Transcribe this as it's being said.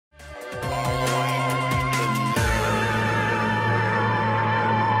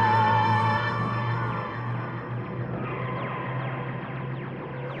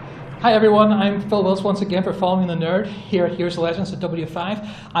Hi everyone, I'm Phil Wills once again for Following the Nerd here at Here's Legends at W5,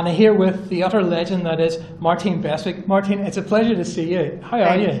 and I'm here with the utter legend that is Martine Beswicke. Martine, it's a pleasure to see you. How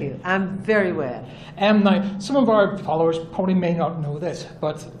are you? Thank you. I'm very well. Now, some of our followers probably may not know this,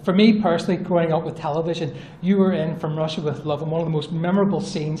 but for me personally, growing up with television, you were in From Russia with Love, and one of the most memorable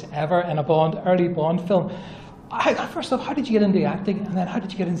scenes ever in a early Bond film. First off, how did you get into acting, and then how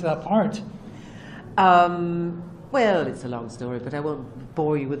did you get into that part? Well, it's a long story, but I won't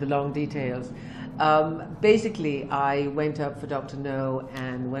bore you with the long details. Basically, I went up for Dr. No,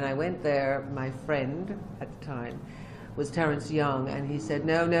 and when I went there, my friend at the time was Terence Young, and he said,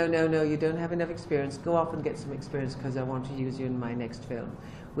 no, you don't have enough experience. Go off and get some experience because I want to use you in my next film,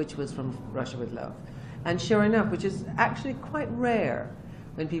 which was From Russia with Love. And sure enough, which is actually quite rare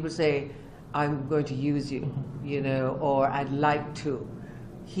when people say, I'm going to use you, you know, or I'd like to.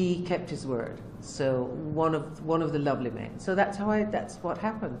 He kept his word. So one of the lovely men. So that's what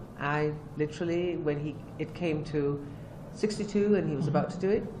happened. I literally, when it came to 62 and he was about to do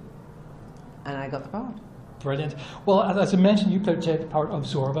it, and I got the part. Brilliant. Well, as I mentioned, you played the part of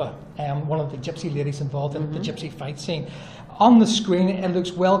Zorba, one of the gypsy ladies involved in the gypsy fight scene. On the screen, it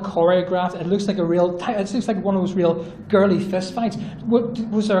looks well choreographed. It looks like it looks like one of those real girly fist fights.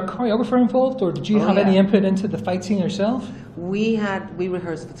 Was there a choreographer involved, or did you have any input into the fight scene yourself? We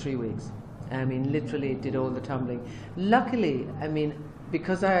rehearsed for 3 weeks. I mean, literally did all the tumbling. Luckily, I mean,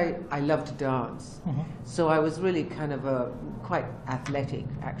 because I love to dance, so I was really kind of quite athletic,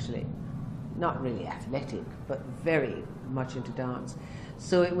 actually. Not really athletic, but very much into dance.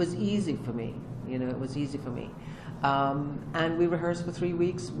 So it was easy for me, you know, it was easy for me. And we rehearsed for 3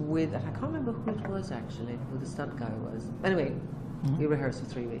 weeks with, I can't remember who it was actually, who the stunt guy was. Anyway, we rehearsed for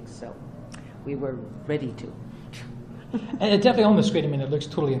 3 weeks, so we were ready to. And definitely on the screen, I mean, it looks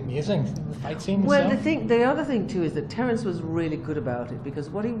totally amazing, the fight scene. Well, the other thing too is that Terence was really good about it, because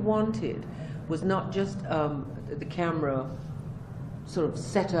what he wanted was not just the camera sort of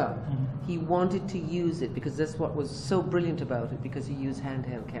set up. He wanted to use it, because that's what was so brilliant about it, because he used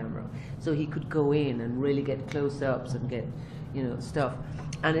handheld camera. So he could go in and really get close-ups and get, you know, stuff.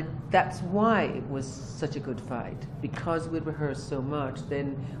 And that's why it was such a good fight, because we'd rehearsed so much,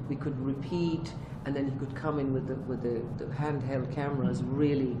 then we could repeat, and then he could come in with the handheld cameras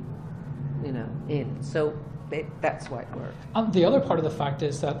really, you know, in. So that's why it worked. And the other part of the fact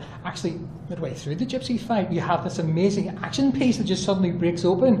is that actually midway through the gypsy fight, you have this amazing action piece that just suddenly breaks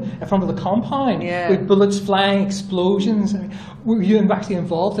open in front of the compound with bullets flying, explosions. I mean, were you actually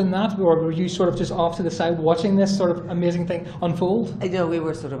involved in that, or were you sort of just off to the side watching this sort of amazing thing unfold? No, we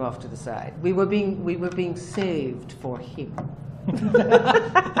were sort of off to the side. We were being saved for him.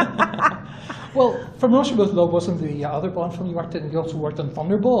 Well, From Russia with Love wasn't the other Bond film you worked in. You also worked on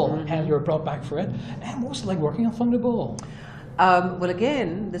Thunderball, and you were brought back for it. And what was it like working on Thunderball? Well,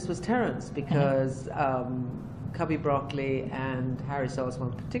 again, this was Terence, because Cubby Broccoli and Harry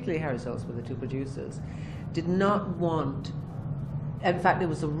Saltzman, particularly Harry Saltzman, the two producers, did not want. In fact, it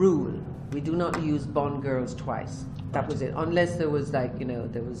was a rule: we do not use Bond girls twice. That was it, unless there was, like, you know,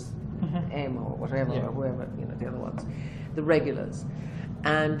 there was M or whatever, or whoever, you know, the other ones, the regulars.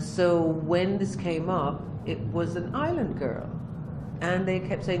 And so when this came up, it was an island girl. And they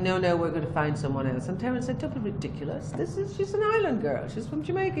kept saying, no, we're going to find someone else. And Terence said, don't be ridiculous. She's an island girl. She's from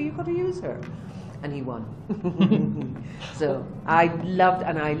Jamaica. You've got to use her. And he won. So I love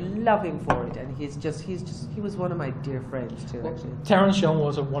him for it. And he was one of my dear friends too, actually. Terence Young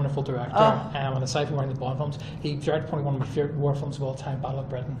was a wonderful director. And aside from writing the Bond films, he directed probably one of my favourite war films of all time, Battle of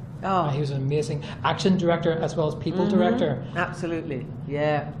Britain. He was an amazing action director as well as people director. Absolutely,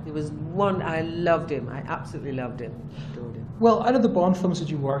 yeah. He was one. I loved him. I absolutely loved him. Adored him. Well, out of the Bond films that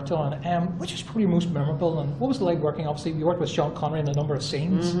you worked on, which was probably most memorable, and what was it like working? Obviously, you worked with Sean Connery in a number of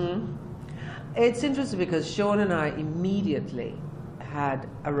scenes. It's interesting because Sean and I immediately had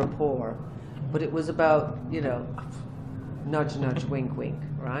a rapport, but it was about, you know, nudge, nudge, wink, wink,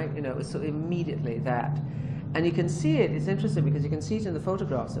 right? You know, it was so immediately that. And you can see it, it's interesting because you can see it in the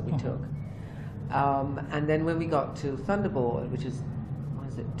photographs that we took. And then when we got to Thunderball, which is, what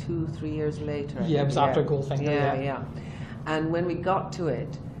is it, 2-3 years later? Yeah, it was after Goldfinger. Yeah. And when we got to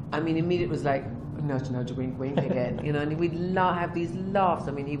it, I mean, immediately it was like, nudge, nudge, wink, wink again, you know, and we'd have these laughs.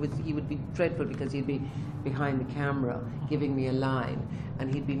 I mean, he would be dreadful because he'd be behind the camera giving me a line,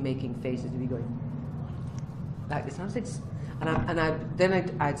 and he'd be making faces, he'd be going like this. And I was like,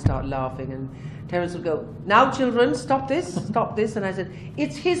 then I'd start laughing, and Terence would go, now children, stop this, and I said,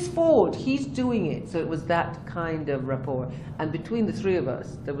 it's his fault, he's doing it. So it was that kind of rapport, and between the three of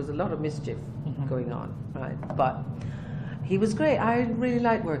us, there was a lot of mischief going on, right? But he was great. I really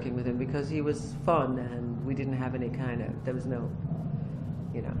liked working with him because he was fun, and we didn't have any kind of, there was no,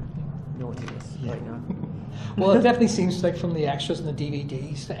 you know. naughtiness going on. Well, it definitely seems like from the extras and the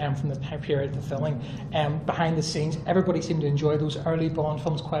DVDs and from the time period of the filming, behind the scenes, everybody seemed to enjoy those early Bond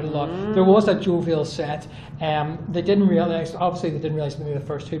films quite a lot. There was that jovial set. They didn't realise, obviously they didn't realise maybe the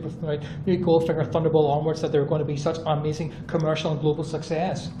first two, but from maybe Goldfinger, Thunderball onwards, that they were going to be such amazing commercial and global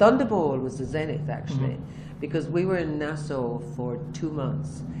success. Thunderball was the zenith, actually, because we were in Nassau for 2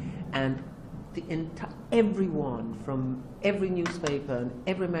 months, and everyone from every newspaper and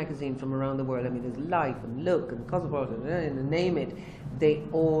every magazine from around the world, I mean, there's Life and Look and Cosmopolitan and name it, they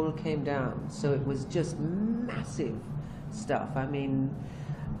all came down. So it was just massive stuff. I mean,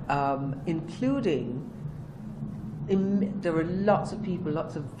 including, there were lots of people,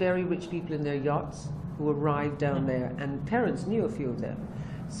 lots of very rich people in their yachts who arrived down there, and Terence knew a few of them.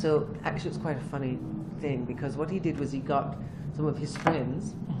 So actually it was quite a funny thing, because what he did was he got some of his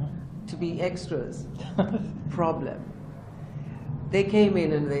friends to be extras. Problem. They came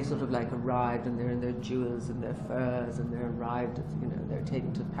in and they sort of like arrived, and they're in their jewels and their furs, and they're arrived at, they're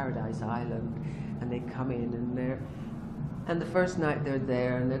taken to Paradise Island, and they come in and the first night they're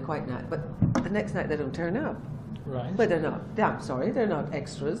there and they're quite nice, but the next night they don't turn up. Right. But they're not, I'm sorry, they're not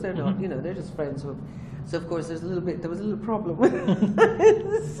extras, they're not, they're just friends who, so of course there was a little problem with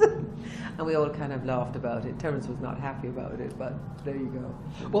it. And we all kind of laughed about it. Terence was not happy about it, but there you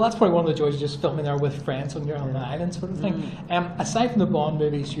go. Well, that's probably one of the joys of just filming there with friends on your own island sort of thing. Aside from the Bond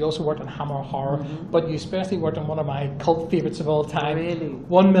movies, you also worked on Hammer Horror, but you especially worked on one of my cult favourites of all time, Really?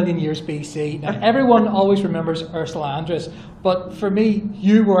 1 Million Years BC. Now, everyone always remembers Ursula Andress, but for me,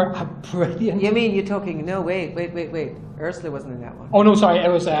 you were a brilliant... You mean you're talking, no, wait. Ursula wasn't in that one. Oh no, sorry,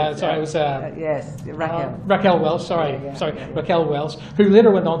 it was yes, Raquel. Raquel Welch, sorry, Yeah. Raquel Welch, who later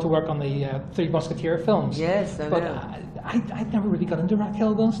went on to work on the Three Musketeer films. Yes, I but know. I'd never really got into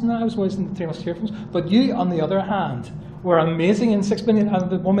Raquel Welch, and I was always in the Three Musketeer films. But you, on the other hand, were amazing in 6 million and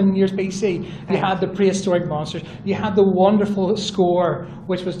the 1 million years BC. You had the prehistoric monsters. You had the wonderful score,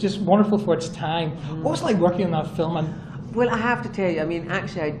 which was just wonderful for its time. What was it like working on that film? Well, I have to tell you, I mean,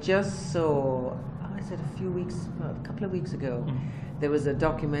 actually, I just saw, I said a couple of weeks ago, there was a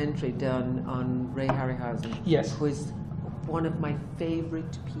documentary done on Ray Harryhausen. Yes. Who is one of my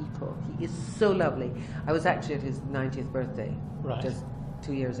favorite people. He is so lovely. I was actually at his 90th birthday just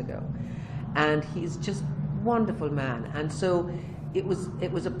 2 years ago, and he's just wonderful man. And so it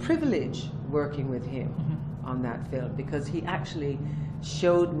was a privilege working with him on that film, because he actually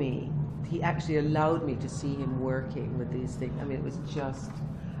showed me, he actually allowed me to see him working with these things. I mean, it was just,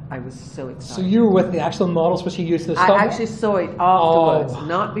 I was so excited. So you were with the actual models which he used to stop? I actually saw it afterwards,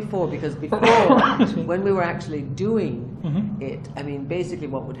 not before, because before, when we were actually doing it, I mean, basically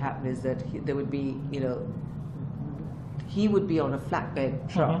what would happen is that there would be, he would be on a flatbed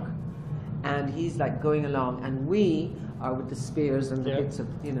truck, and he's like going along, and we are with the spears and the bits of,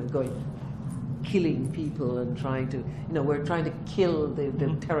 killing people and trying to, we're trying to kill the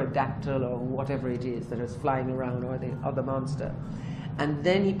pterodactyl or whatever it is that is flying around, or the other monster. And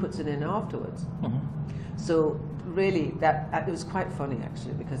then he puts it in afterwards. So really, it was quite funny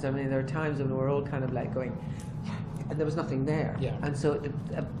actually, because I mean, there are times when we're all kind of like going, and there was nothing there. Yeah. And so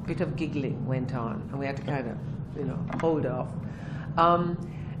a bit of giggling went on, and we had to kind of, hold off.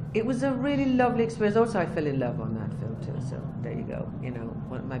 It was a really lovely experience. Also, I fell in love on that film too. So there you go.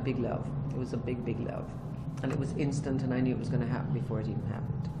 My big love. It was a big, big love, and it was instant, and I knew it was going to happen before it even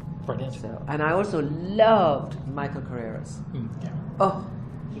happened. Brilliant. So, and I also loved Michael Carreras. Oh,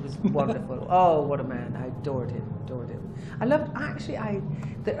 he was wonderful. Oh, what a man! I adored him. I loved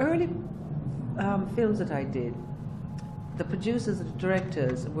the early films that I did. The producers and the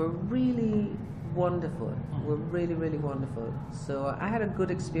directors were really wonderful. Were really, really wonderful. So I had a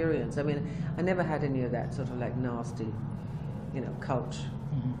good experience. I mean, I never had any of that sort of like nasty, culture.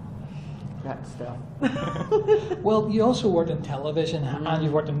 That stuff. Well, you also worked in television, and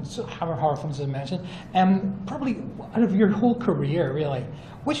you worked in Hammer Horror films, as I mentioned. Probably out of your whole career, really,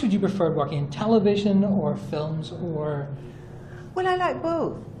 which would you prefer, working in television or films or? Well, I like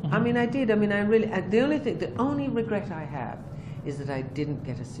both. I mean, I did. I mean, the only regret I have is that I didn't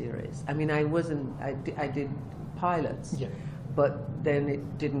get a series. I mean, I did pilots. Yeah. But then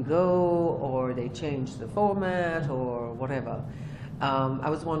it didn't go, or they changed the format, or whatever. I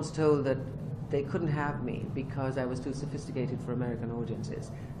was once told that they couldn't have me because I was too sophisticated for American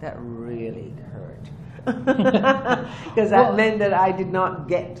audiences. That really hurt. Because that meant that I did not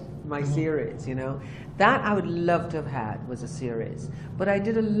get my series, That I would love to have had was a series. But I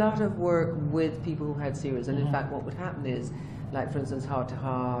did a lot of work with people who had series. And in fact, what would happen is, like for instance, Heart to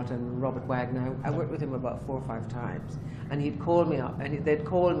Heart and Robert Wagner, I worked with him about 4 or 5 times. And he'd call me up, and they'd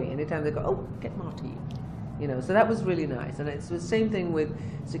call me anytime. They'd go, oh, get Martine. You know, so that was really nice, and it's the same thing with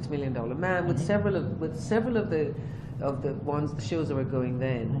 $6 Million Man, with several of the ones, the shows that were going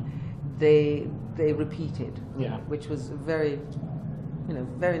then, they repeated, which was very, you know,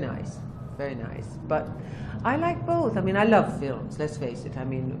 very nice. But I like both. I mean, I love films. Let's face it. I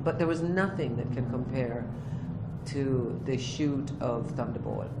mean, but there was nothing that can compare to the shoot of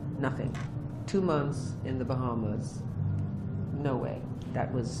Thunderball. Nothing. 2 months in the Bahamas. No way.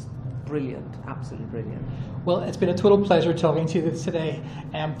 That was brilliant, absolutely brilliant. Well, it's been a total pleasure talking to you today.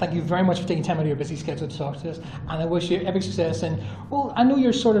 Thank you very much for taking time out of your busy schedule to talk to us, and I wish you every success. And well, I know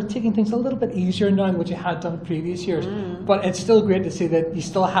you're sort of taking things a little bit easier now than what you had done previous years, but it's still great to see that you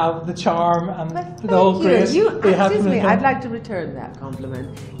still have the charm and the whole grace. Excuse me, I'd like to return that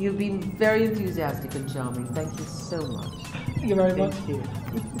compliment. You've been very enthusiastic and charming. Thank you so much. Thank you very much. Thank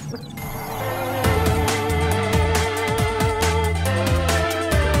you.